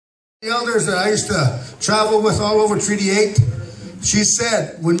The elders that I used to travel with all over Treaty 8, she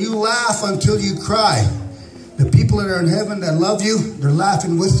said, when you laugh until you cry, the people that are in heaven that love you, they're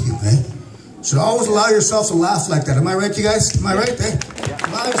laughing with you. Eh? Should always allow yourself to laugh like that. Am I right, you guys? Am I right? Eh?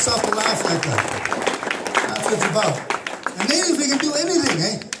 Allow yourself to laugh like that. That's what it's about. And natives, we can do anything.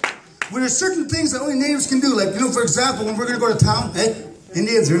 Eh? When there's certain things that only natives can do, like, for example, when we're going to go to town,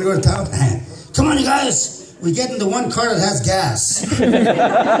 Indians are going to go to town. Come on, you guys. We get into one car that has gas.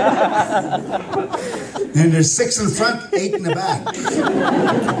 And there's 6 in front, 8 in the back.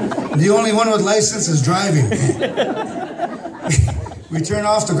 The only one with license is driving. We turn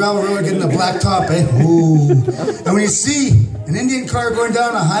off the gravel road, get in the black top, Ooh. And when you see an Indian car going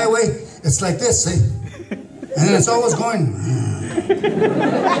down a highway, it's like this, And then it's always going.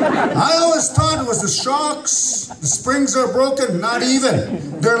 I always thought it was the shocks. The springs are broken, not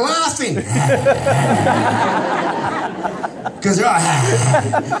even. They're laughing. Because they're all,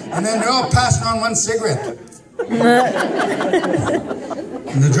 and then they're all passing on one cigarette.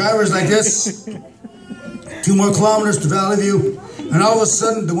 And the driver's like this. 2 more kilometers to Valley View. And all of a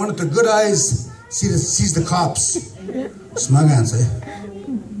sudden, the one with the good eyes sees the cops. Smug hands,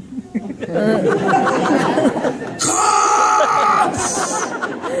 Cops!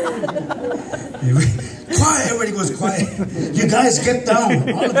 Quiet, everybody goes quiet. You guys get down.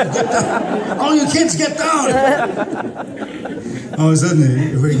 All of you get down. All you kids get down. All of a sudden,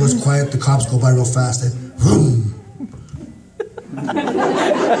 everybody goes quiet. The cops go by real fast. Vroom.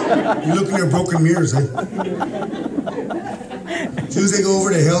 You look in your broken mirrors. As soon as they go over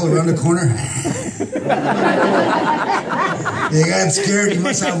the hill around the corner, they got scared. You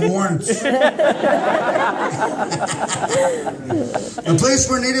must have warrants. A place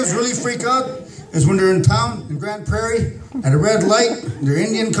where natives really freak out is when they're in town in Grand Prairie at a red light, their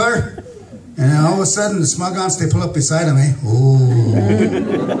Indian car, and then all of a sudden the smug-ons, they pull up beside them, Oh,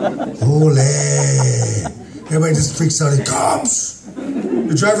 ole. Everybody just freaks out. Cops!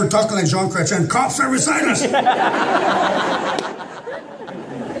 The driver talking like Jean Chrétien. Cops are beside us!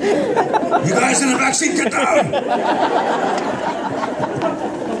 You guys in the back seat, get down!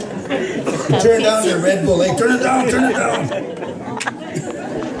 Turn down your Red Bull, Turn it down, turn it down!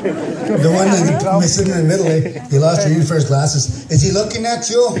 The one that's sitting in the middle, he lost reading for his glasses. Is he looking at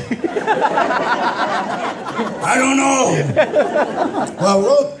you? I don't know. Well,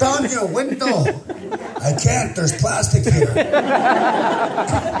 roll down your window. I can't, there's plastic here.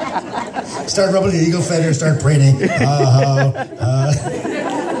 Start rubbing the eagle feather, start praying.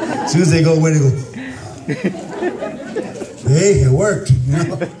 As soon as they go away, they go. Hey, it worked,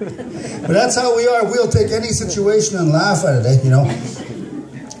 But that's how we are. We'll take any situation and laugh at it,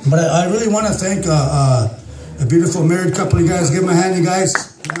 But I really want to thank a beautiful married couple. You guys, give them a hand, you guys.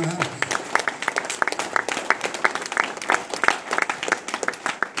 Give them a hand.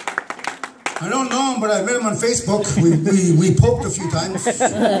 I don't know him, but I met him on Facebook. We poked a few times.